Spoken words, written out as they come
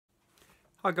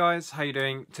Hi guys, how you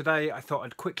doing? Today I thought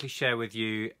I'd quickly share with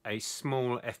you a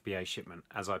small FBA shipment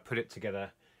as I put it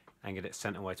together and get it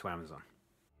sent away to Amazon.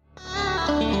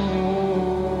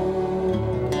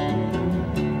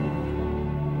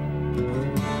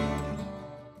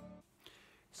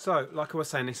 So, like I was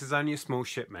saying, this is only a small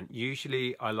shipment.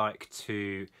 Usually I like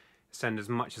to send as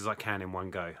much as I can in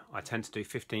one go. I tend to do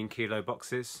 15 kilo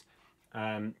boxes,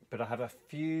 but I have a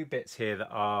few bits here that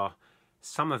are,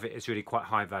 some of it is really quite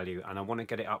high value and I want to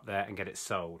get it up there and get it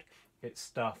sold. It's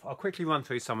stuff, I'll quickly run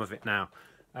through some of it now.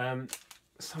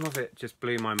 Some of it just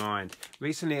blew my mind.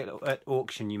 Recently at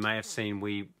auction you may have seen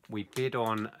we bid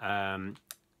on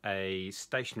a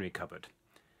stationery cupboard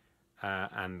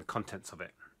and the contents of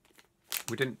it.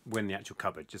 We didn't win the actual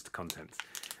cupboard, just the contents.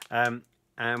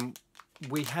 And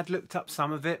we had looked up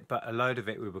some of it, but a load of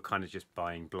it we were kind of just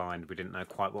buying blind. We didn't know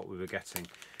quite what we were getting.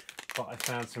 But I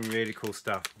found some really cool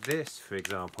stuff. This, for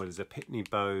example, is a Pitney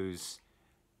Bowes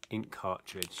ink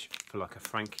cartridge for like a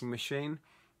franking machine.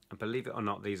 And believe it or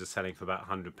not, these are selling for about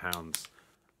 £100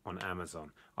 on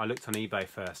Amazon. I looked on eBay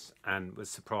first and was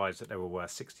surprised that they were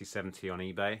worth 60, 70 on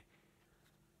eBay.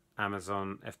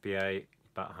 Amazon, FBA,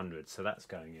 about 100, so that's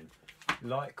going in.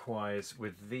 Likewise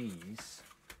with these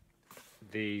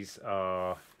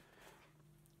are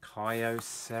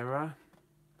Kyocera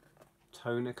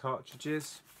toner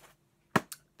cartridges.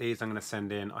 These I'm going to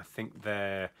send in, I think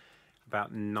they're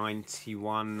about £91,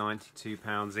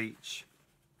 £92 each.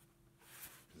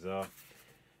 Bizarre.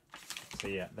 So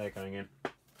yeah, they're going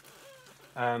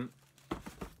in.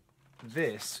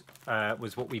 This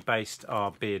was what we based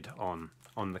our bid on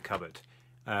the cupboard.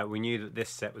 We knew that this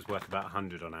set was worth about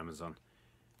 100 on Amazon.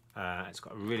 It's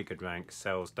got a really good rank,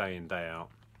 sells day in, day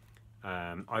out.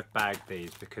 I've bagged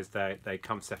these because they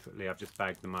come separately. I've just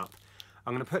bagged them up.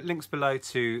 I'm going to put links below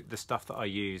to the stuff that I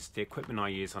use, the equipment I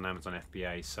use on Amazon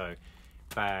FBA. So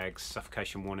bags,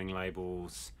 suffocation warning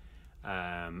labels,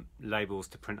 labels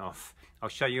to print off. I'll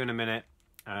show you in a minute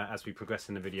as we progress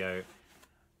in the video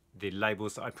the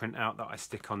labels that I print out that I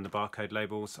stick on the barcode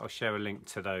labels. I'll share a link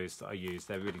to those that I use.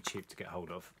 They're really cheap to get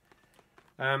hold of.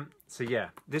 So yeah,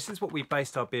 this is what we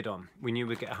based our bid on. We knew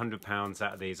we'd get £100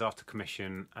 out of these after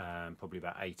commission, probably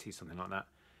about 80, something like that.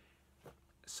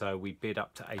 So we bid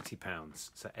up to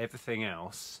 £80. So everything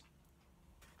else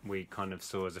we kind of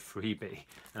saw as a freebie.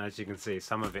 And as you can see,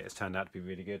 some of it has turned out to be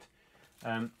really good.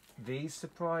 These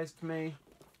surprised me.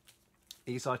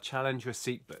 These are challenge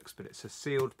receipt books, but it's a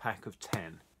sealed pack of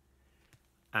 10.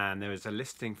 And there is a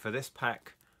listing for this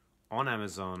pack on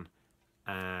Amazon,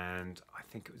 and I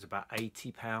think it was about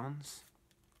 £80.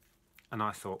 And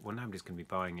I thought, well, nobody's going to be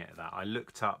buying it at that. I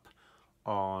looked up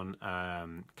on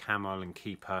Camel and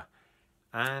Keeper,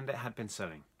 and it had been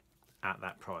selling at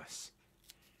that price.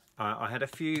 I had a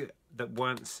few that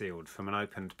weren't sealed from an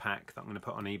opened pack that I'm going to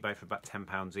put on eBay for about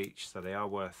 £10 each, so they are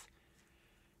worth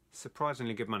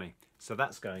surprisingly good money. So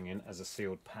that's going in as a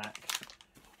sealed pack.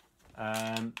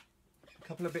 A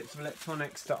couple of bits of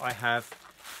electronics that I have.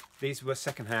 These were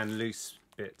second-hand loose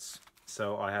bits,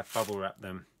 so I have bubble wrapped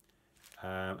them,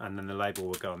 and then the label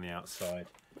will go on the outside.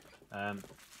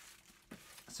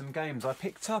 Some games. I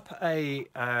picked up a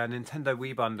Nintendo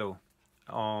Wii bundle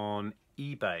on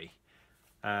eBay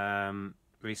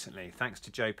recently, thanks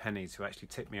to Joe Pennies, who actually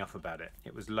tipped me off about it.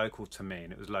 It was local to me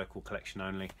and it was local collection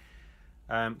only.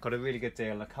 Got a really good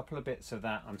deal. A couple of bits of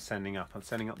that I'm sending up. I'm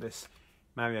sending up this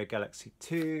Mario Galaxy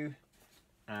 2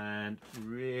 and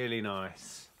really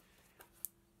nice,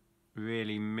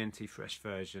 really minty fresh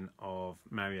version of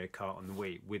Mario Kart on the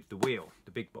Wii with the wheel,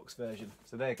 the big box version.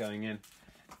 So they're going in.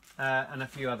 And a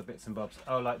few other bits and bobs.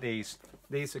 Oh, like these.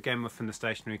 These again were from the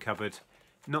stationery cupboard.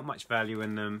 Not much value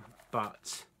in them,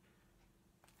 but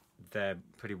they're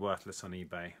pretty worthless on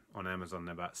eBay. On Amazon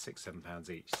they're about £6, £7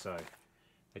 each, so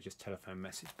they're just telephone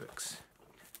message books.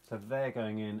 So they're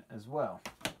going in as well.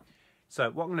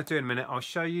 So what I'm going to do in a minute, I'll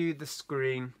show you the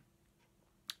screen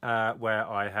where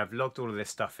I have logged all of this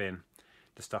stuff in,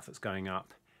 the stuff that's going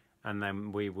up, and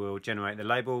then we will generate the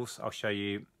labels. I'll show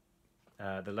you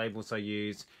the labels I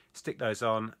use, stick those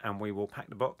on, and we will pack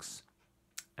the box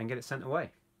and get it sent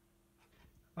away.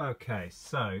 Okay,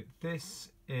 so this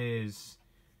is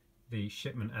the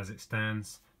shipment as it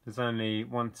stands. There's only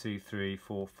 1, 2, 3,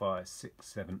 4, 5, 6,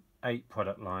 7, 8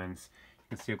 product lines.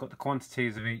 You can see I've got the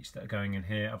quantities of each that are going in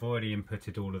here. I've already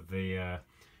inputted all of the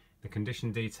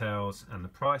condition details and the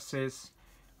prices.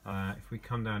 If we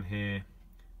come down here,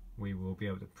 we will be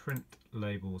able to print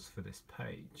labels for this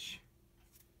page.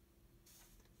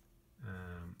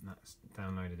 That's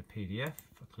downloaded a PDF.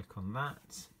 If I click on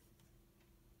that,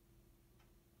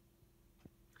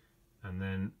 and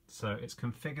then so it's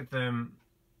configured them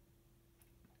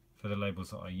for the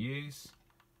labels that I use.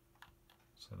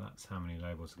 So that's how many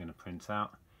labels are going to print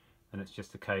out, and it's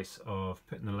just a case of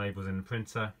putting the labels in the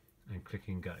printer and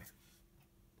clicking go.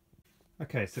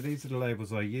 Okay, so these are the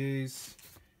labels I use.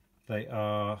 They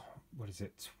are, what is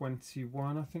it,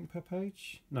 21 I think per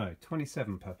page? No,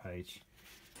 27 per page.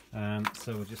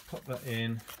 So we'll just pop that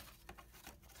in.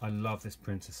 I love this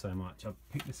printer so much. I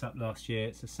picked this up last year.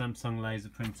 It's a Samsung laser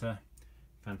printer.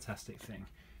 Fantastic thing.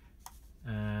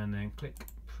 And then click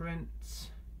print.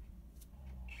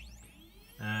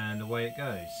 And away it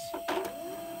goes.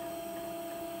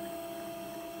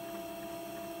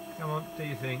 Come on, do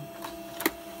your thing.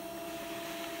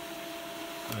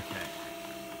 Okay.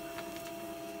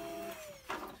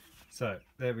 So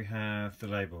there we have the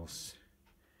labels.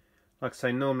 Like I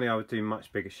say, normally I would do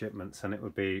much bigger shipments and it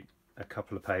would be a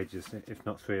couple of pages, if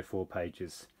not 3 or 4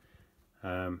 pages.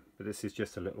 But this is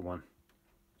just a little one.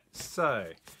 So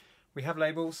we have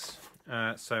labels,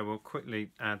 so we'll quickly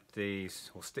add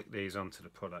these or stick these onto the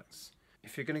products.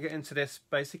 If you're going to get into this,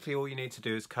 basically all you need to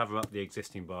do is cover up the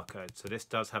existing barcode. So this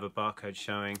does have a barcode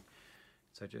showing,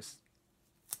 so just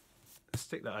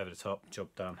stick that over the top, job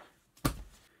done.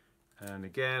 And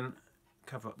again,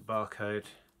 cover up the barcode.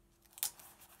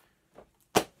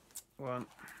 1,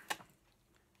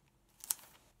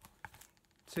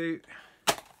 2,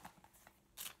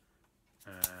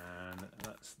 and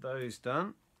that's those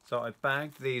done. So I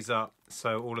bagged these up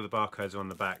so all of the barcodes are on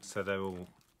the back, so they're all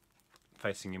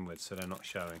facing inwards, so they're not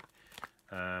showing.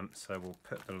 So we'll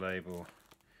put the label,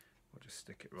 we'll just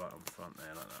stick it right on front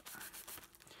there like that.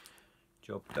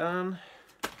 Job done.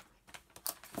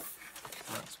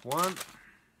 That's one.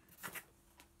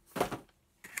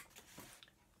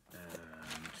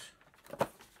 And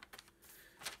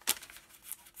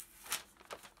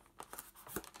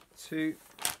 2.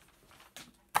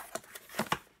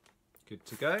 Good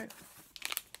to go.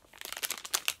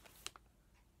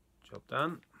 Job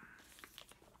done.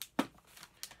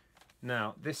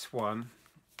 Now this one,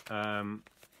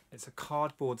 it's a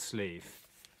cardboard sleeve,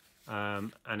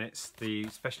 and it's the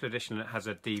special edition that has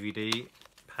a DVD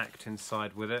packed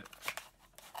inside with it,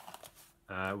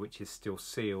 which is still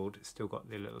sealed. It's still got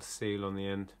the little seal on the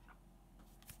end.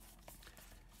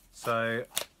 So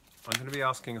I'm going to be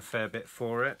asking a fair bit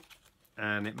for it,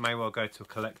 and it may well go to a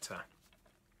collector.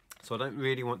 So I don't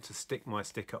really want to stick my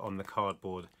sticker on the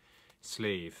cardboard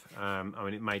sleeve. I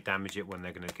mean, it may damage it when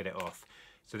they're going to get it off.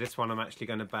 So this one I'm actually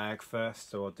going to bag first,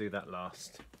 so I'll do that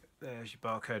last. There's your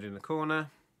barcode in the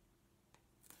corner.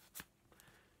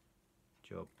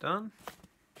 Job done.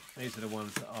 These are the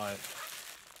ones that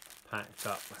I've packed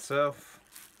up myself.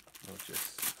 I'll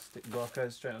just stick the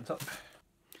barcode straight on top.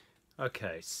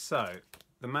 Okay, so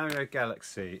the Mario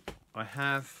Galaxy, I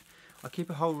keep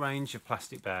a whole range of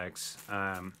plastic bags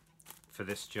for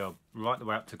this job, right the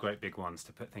way up to great big ones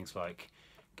to put things like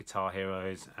Guitar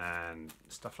Heroes and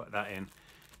stuff like that in.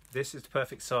 This is the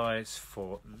perfect size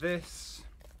for this.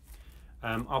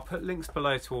 I'll put links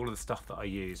below to all of the stuff that I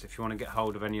use. If you want to get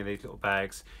hold of any of these little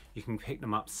bags, you can pick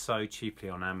them up so cheaply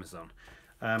on Amazon.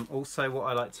 Also, what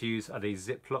I like to use are these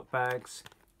Ziploc bags.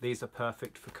 These are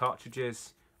perfect for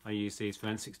cartridges. I use these for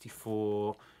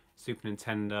N64, Super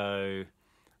Nintendo,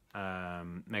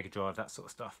 Mega Drive, that sort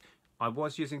of stuff. I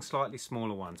was using slightly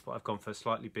smaller ones, but I've gone for a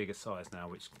slightly bigger size now,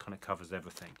 which kind of covers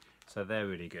everything. So they're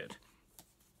really good.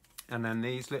 And then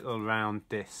these little round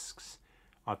discs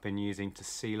I've been using to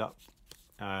seal up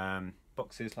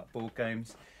boxes like board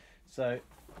games. So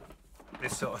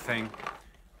this sort of thing,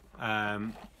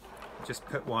 just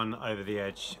put one over the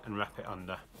edge and wrap it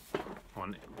under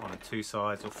on 2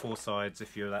 sides or 4 sides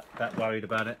if you're that worried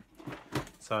about it.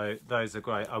 So those are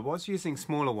great. I was using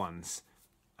smaller ones.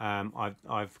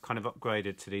 I've kind of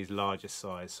upgraded to these larger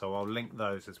size, so I'll link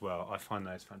those as well. I find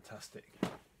those fantastic.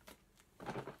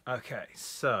 Okay,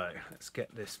 so let's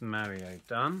get this Mario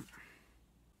done.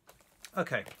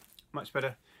 Okay, much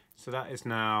better. So that is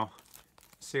now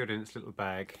sealed in its little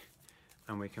bag,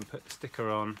 and we can put the sticker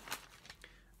on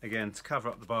again to cover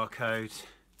up the barcode.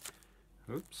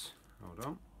 Oops, hold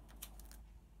on.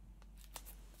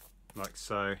 Like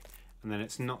so, and then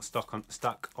it's not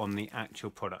stuck on the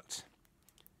actual product.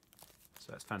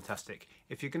 So that's fantastic.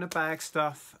 If you're going to bag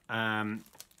stuff, a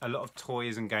lot of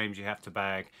toys and games you have to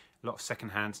bag, a lot of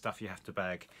second-hand stuff you have to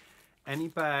bag. Any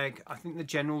bag, I think the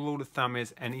general rule of thumb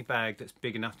is any bag that's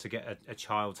big enough to get a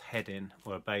child's head in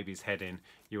or a baby's head in,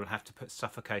 you will have to put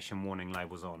suffocation warning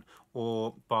labels on,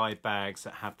 or buy bags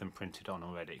that have them printed on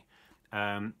already.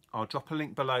 I'll drop a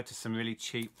link below to some really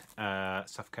cheap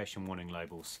suffocation warning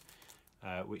labels,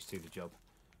 which do the job.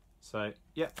 So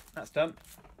yeah, that's done.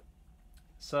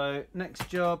 So next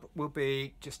job will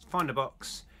be just find a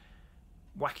box,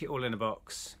 whack it all in a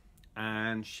box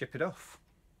and ship it off.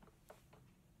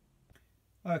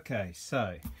 Okay,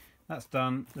 so that's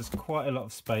done. There's quite a lot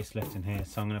of space left in here,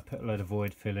 so I'm going to put a load of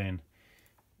void fill in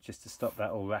just to stop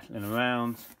that all rattling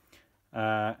around.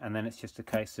 And then it's just a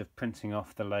case of printing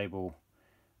off the label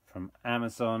from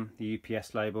Amazon, the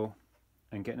UPS label,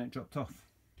 and getting it dropped off.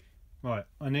 Right,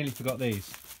 I nearly forgot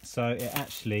these. So it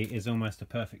actually is almost a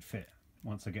perfect fit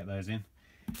once I get those in.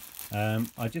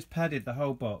 I just padded the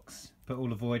whole box, put all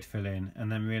the void fill in,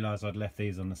 and then realised I'd left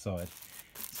these on the side.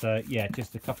 So yeah,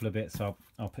 just a couple of bits, I'll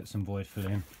put some void fill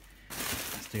in.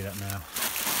 Let's do that now.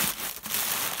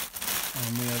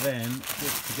 And we are then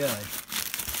good to go.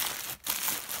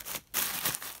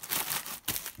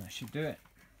 That should do it.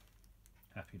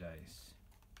 Happy days.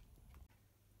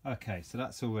 Okay, so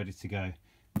that's all ready to go.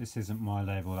 This isn't my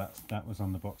label, that was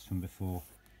on the box from before.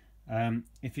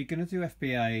 If you're going to do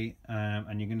FBA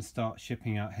and you're going to start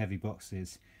shipping out heavy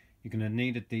boxes, you're going to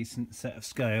need a decent set of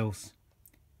scales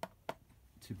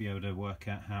to be able to work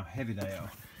out how heavy they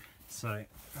are. So,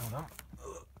 hold on.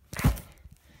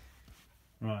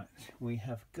 Right, we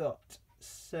have got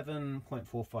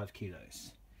 7.45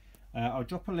 kilos. I'll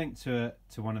drop a link to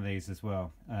one of these as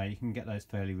well. You can get those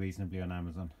fairly reasonably on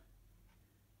Amazon.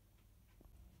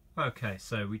 Okay,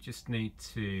 so we just need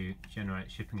to generate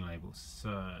shipping labels.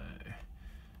 So,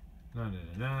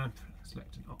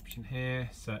 select an option here.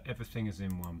 So everything is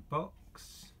in one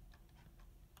box.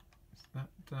 Is that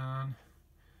done?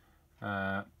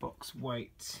 Box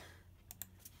weight.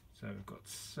 So we've got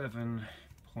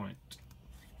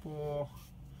 7.4.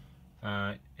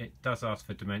 It does ask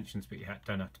for dimensions, but you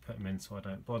don't have to put them in, so I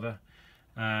don't bother.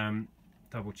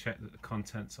 Double check that the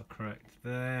contents are correct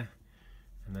there.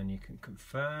 And then you can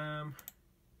confirm.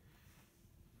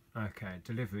 Okay,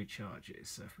 delivery charges.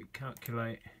 So if we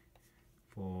calculate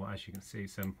for, as you can see,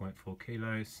 7.4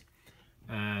 kilos,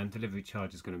 and delivery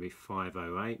charge is going to be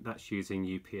 508. That's using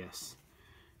UPS.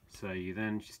 So you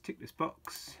then just tick this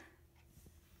box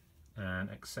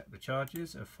and accept the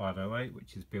charges of 508,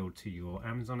 which is billed to your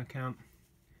Amazon account,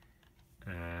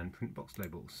 and print box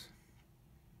labels.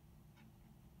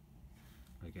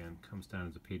 Again, comes down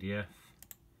as a PDF.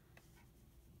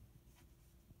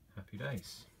 Happy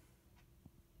days.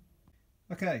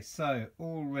 Okay, so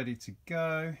all ready to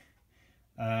go.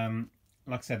 Like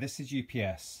I said, this is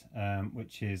UPS,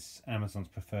 which is Amazon's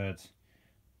preferred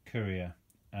courier,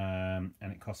 and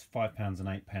it costs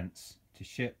 £5.08 to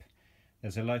ship.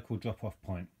 There's a local drop-off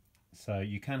point, so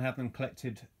you can have them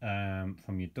collected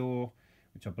from your door,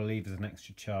 which I believe is an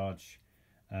extra charge,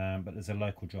 but there's a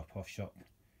local drop-off shop,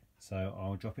 so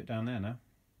I'll drop it down there now.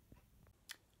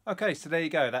 Okay, so there you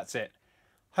go, that's it.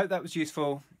 Hope that was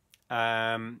useful.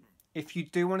 If you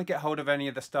do want to get hold of any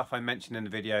of the stuff I mentioned in the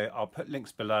video, I'll put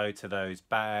links below to those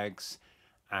bags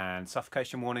and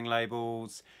suffocation warning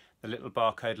labels, the little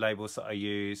barcode labels that I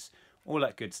use, all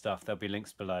that good stuff. There'll be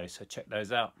links below, so check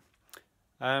those out.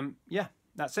 Yeah,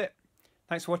 that's it.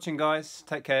 Thanks for watching, guys.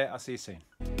 Take care. I'll see you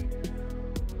soon.